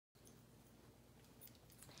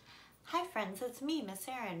Hi friends, it's me, Miss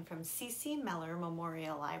Erin from C.C. Mellor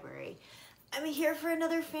Memorial Library. I'm here for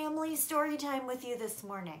another family story time with you this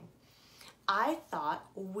morning. I thought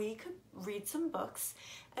we could read some books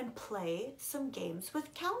and play some games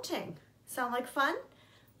with counting. Sound like fun?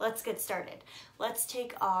 Let's get started. Let's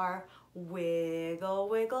take our wiggle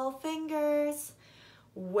wiggle fingers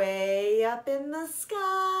way up in the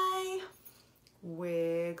sky.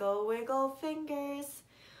 Wiggle wiggle fingers.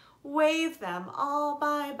 Wave them all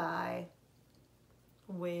bye-bye.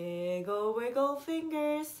 Wiggle, wiggle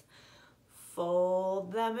fingers.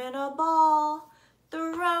 Fold them in a ball.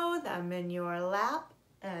 Throw them in your lap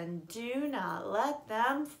and do not let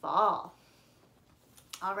them fall.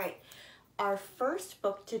 All right, our first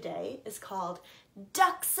book today is called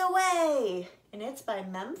Ducks Away, and it's by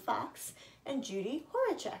Mem Fox and Judy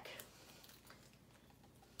Horacek.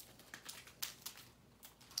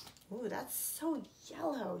 Ooh, that's so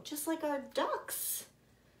yellow, just like our ducks.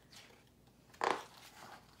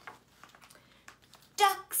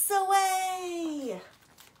 Ducks away!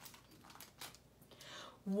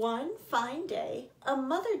 One fine day, a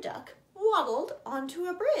mother duck waddled onto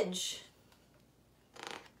a bridge.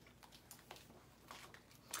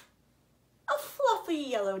 A fluffy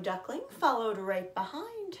yellow duckling followed right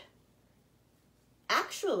behind.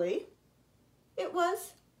 Actually, it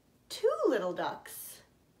was two little ducks.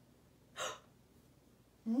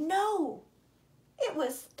 No, it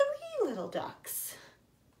was three little ducks.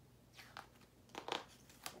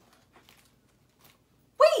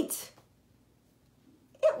 Wait,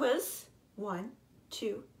 it was 1,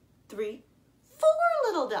 2, 3, 4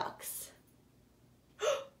 little ducks.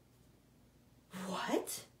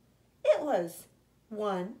 What? It was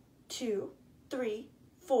 1, 2, 3,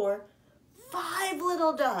 4, 5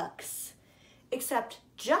 little ducks. Except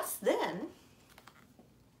just then,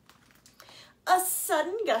 a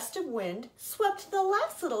sudden gust of wind swept the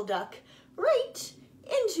last little duck right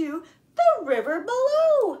into the river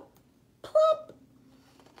below. Plop!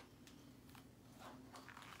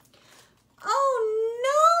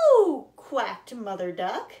 Oh no, quacked Mother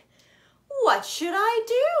Duck. What should I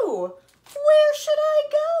do? Where should I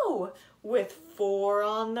go? With 4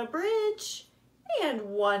 on the bridge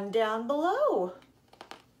and 1 down below.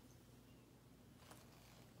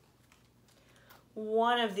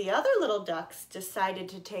 One of the other little ducks decided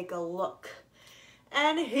to take a look,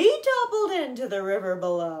 and he toppled into the river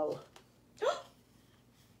below.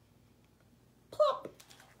 Plop!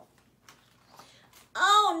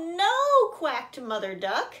 Oh no, quacked Mother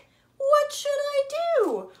Duck. What should I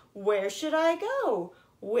do? Where should I go?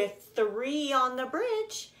 With 3 on the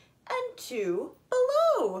bridge and 2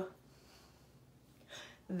 below.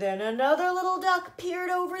 Then another little duck peered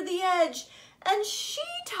over the edge, and she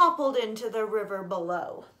toppled into the river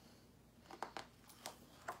below.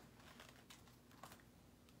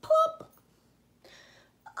 Plop!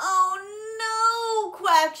 Oh no,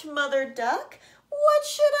 quacked Mother Duck. What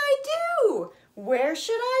should I do? Where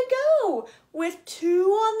should I go? With 2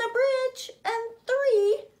 on the bridge and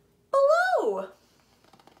 3 below.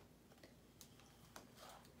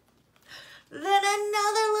 Then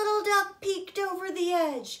another little duck peeked over the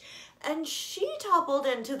edge, and she toppled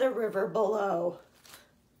into the river below.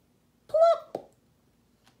 Plop!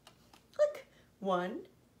 Look, 1,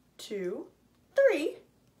 2, 3,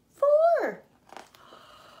 4.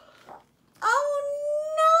 Oh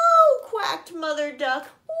no, quacked Mother Duck.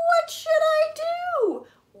 What should I do?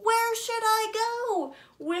 Where should I go?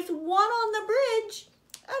 With 1 on the bridge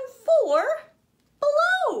and 4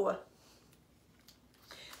 below.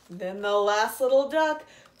 Then the last little duck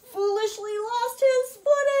foolishly lost his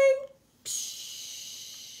footing. Psh!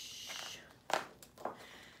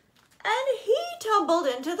 And he tumbled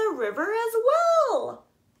into the river as well.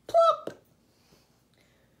 Plop!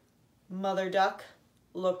 Mother Duck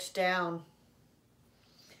looked down.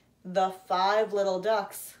 The 5 little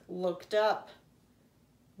ducks looked up.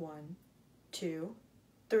 1, 2,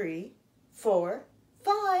 3, 4,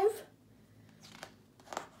 5.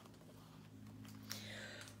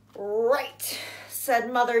 Right,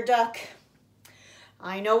 said Mother Duck.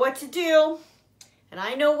 I know what to do, and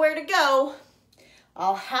I know where to go.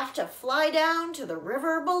 I'll have to fly down to the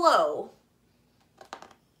river below.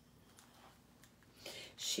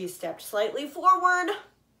 She stepped slightly forward,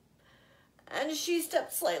 and she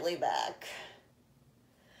stepped slightly back.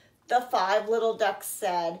 The 5 little ducks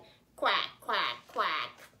said, quack, quack,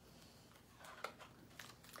 quack.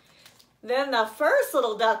 Then the first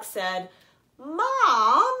little duck said,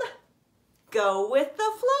 Mom, go with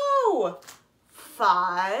the flow.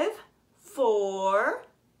 5, 4,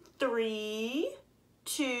 3,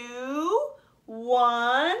 2,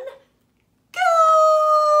 1, go!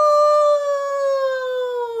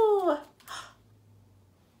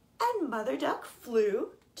 duck flew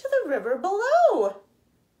to the river below.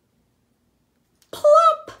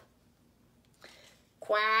 Plop!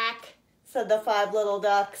 Quack, said the 5 little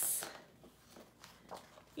ducks.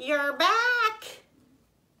 You're back!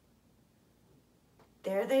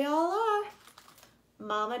 There they all are.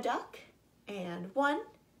 Mama duck and 1,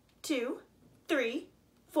 2, 3,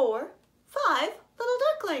 4, 5 little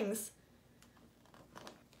ducklings.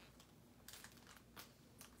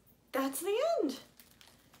 That's the end.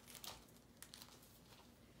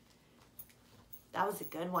 That was a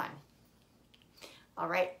good one. All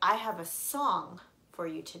right, I have a song for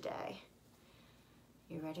you today.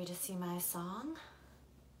 You ready to see my song?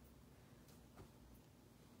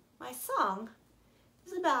 My song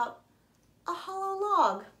is about a hollow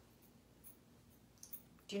log.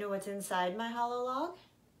 Do you know what's inside my hollow log?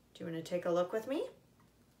 Do you want to take a look with me?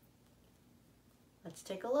 Let's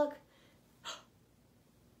take a look.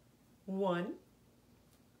 1,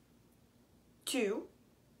 2,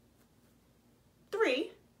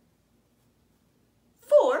 3,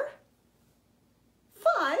 4,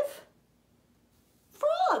 5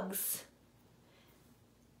 frogs.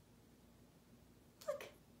 Look,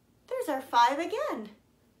 there's our 5 again.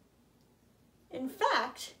 In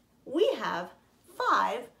fact, we have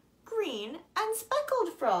 5 green and speckled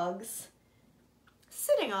frogs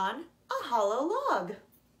sitting on a hollow log.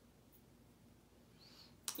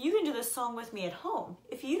 You can do this song with me at home.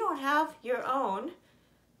 If you don't have your own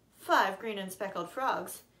 5 green and speckled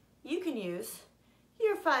frogs, you can use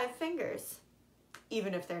your 5 fingers.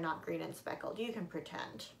 Even if they're not green and speckled, you can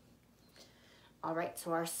pretend. All right,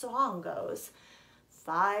 so our song goes,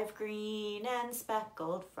 5 green and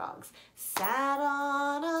speckled frogs sat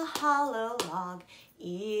on a hollow log,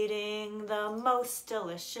 eating the most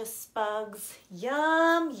delicious bugs.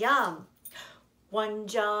 Yum, yum. 1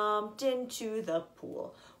 jumped into the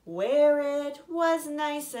pool where it was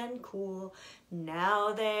nice and cool.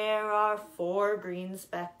 Now there are 4 green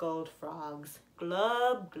speckled frogs.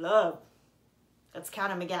 Glub, glub. Let's count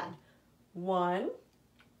them again. 1,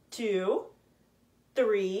 2,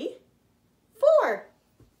 3, 4.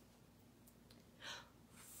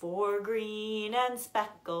 4 green and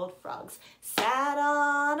speckled frogs sat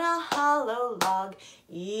on a hollow log,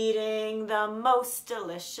 eating the most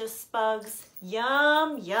delicious bugs.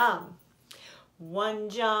 Yum, yum. 1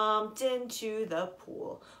 jumped into the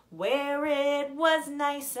pool where it was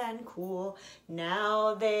nice and cool.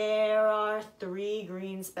 Now there are 3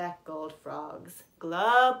 green speckled frogs.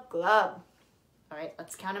 Glub, glub. All right,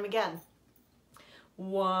 let's count them again.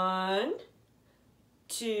 1,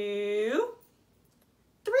 2,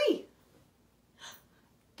 3.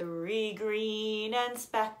 3 green and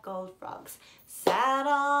speckled frogs sat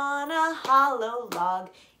on a hollow log,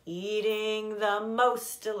 eating the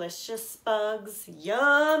most delicious bugs.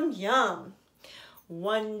 Yum, yum.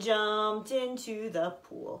 1 jumped into the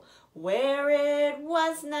pool where it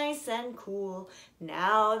was nice and cool.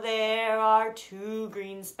 Now there are 2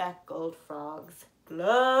 green speckled frogs.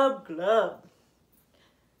 Glub, glub.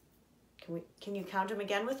 Can you count them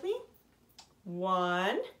again with me?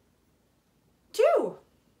 1, 2.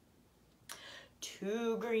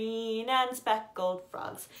 2 green and speckled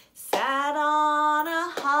frogs sat on a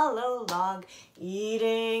hollow log,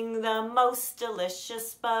 eating the most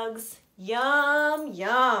delicious bugs. Yum,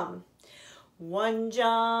 yum. 1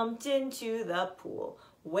 jumped into the pool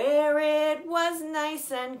where it was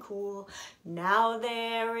nice and cool. Now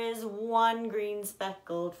there is 1 green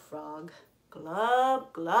speckled frog.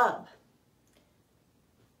 Glub, glub.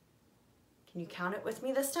 Can you count it with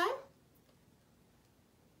me this time?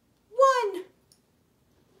 1.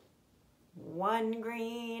 1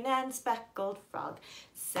 green and speckled frog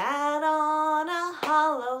sat on a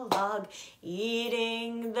hollow log,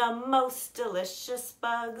 eating the most delicious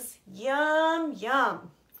bugs. Yum,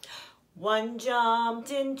 yum. 1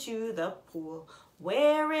 jumped into the pool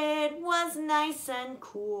where it was nice and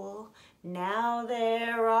cool. Now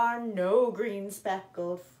there are no green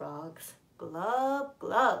speckled frogs. Glub,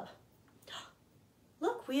 glub.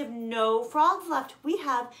 Look, we have no frogs left. We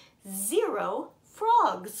have 0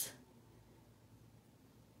 frogs.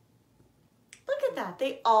 Look at that.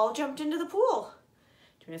 They all jumped into the pool.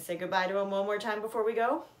 Do you want to say goodbye to them one more time before we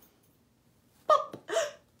go? Pop.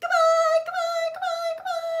 Goodbye, goodbye, goodbye,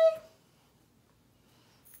 goodbye.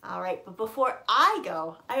 All right, but before I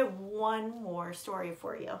go, I have one more story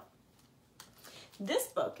for you. This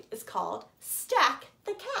book is called Stack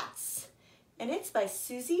the Cats, and it's by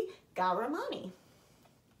Susie Ghahremani.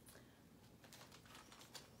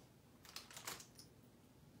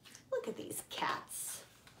 Look at these cats.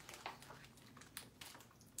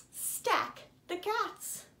 Stack the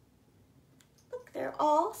cats. Look, they're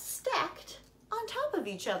all stacked on top of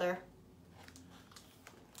each other.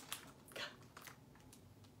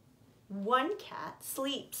 1 cat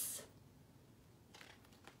sleeps.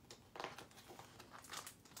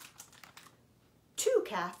 2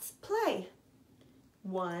 cats play.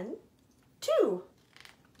 1, 2.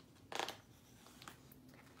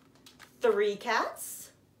 3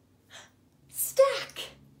 cats stack.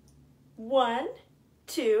 1,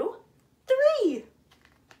 2, 3.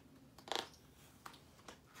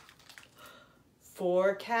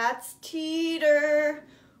 4 cats teeter.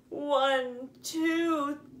 1,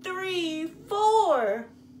 2, 3, 4.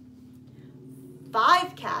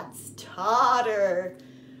 5 cats totter.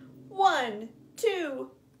 1,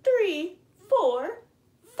 2, 3, 4,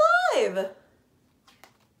 5.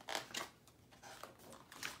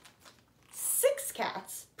 6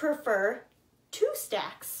 cats prefer 2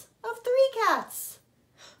 stacks of 3 cats.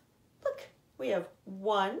 Look, we have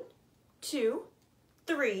 1, 2,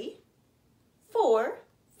 3, 4,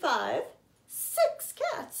 5, 6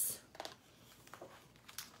 cats.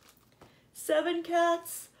 7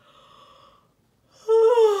 cats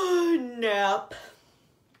nap.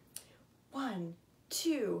 1,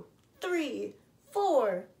 2, 3,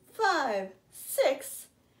 4, 5, 6,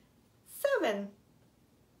 7.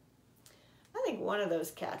 I think one of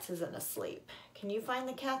those cats isn't asleep. Can you find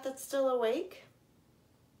the cat that's still awake?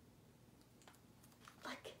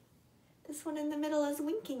 Look, this one in the middle is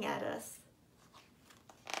winking at us.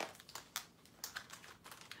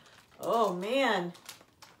 Oh man,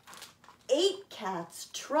 8 cats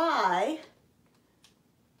try.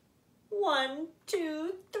 1,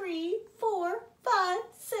 2, 3, 4, 5,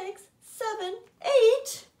 6, 7,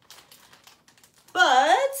 8.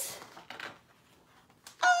 But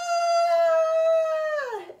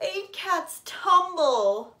 8 cats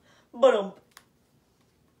tumble. Ba-dum.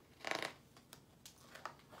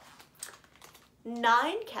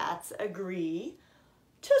 9 cats agree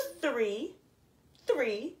to 3,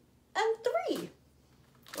 3, and 3.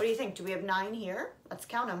 What do you think? Do we have 9 here? Let's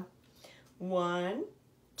count them. 1,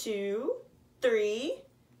 2, 3,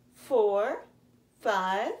 4,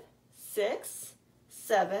 5, 6,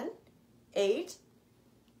 7, 8,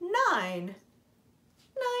 9. 9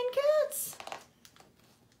 cats.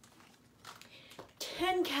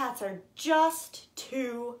 10 cats are just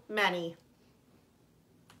too many.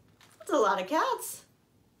 That's a lot of cats.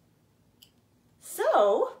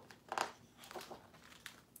 So,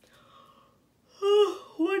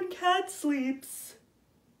 1 cat sleeps.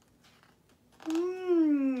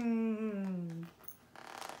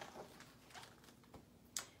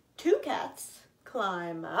 2 cats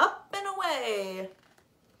climb up and away.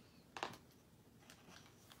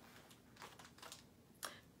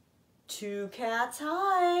 2 cats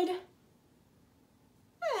hide.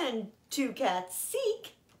 And 2 cats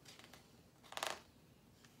seek.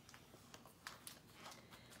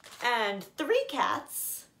 And 3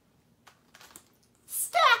 cats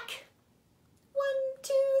stack. 1,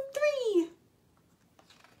 2, 3.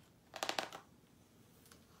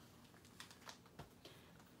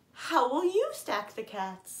 How will you stack the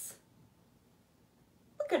cats?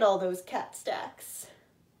 Look at all those cat stacks.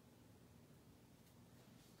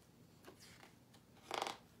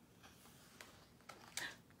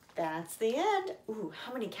 That's the end. Ooh,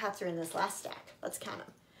 how many cats are in this last stack? Let's count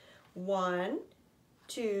them. 1,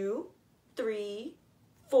 2, 3,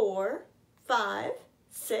 4, 5,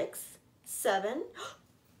 6, 7,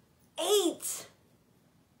 8.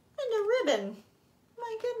 And a ribbon.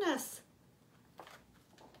 My goodness.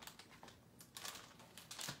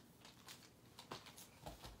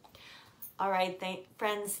 All right,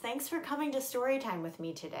 friends, thanks for coming to Storytime with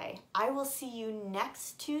me today. I will see you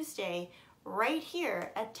next Tuesday right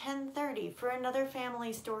here at 10:30 for another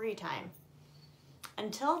family story time.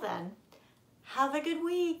 Until then, have a good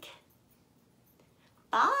week.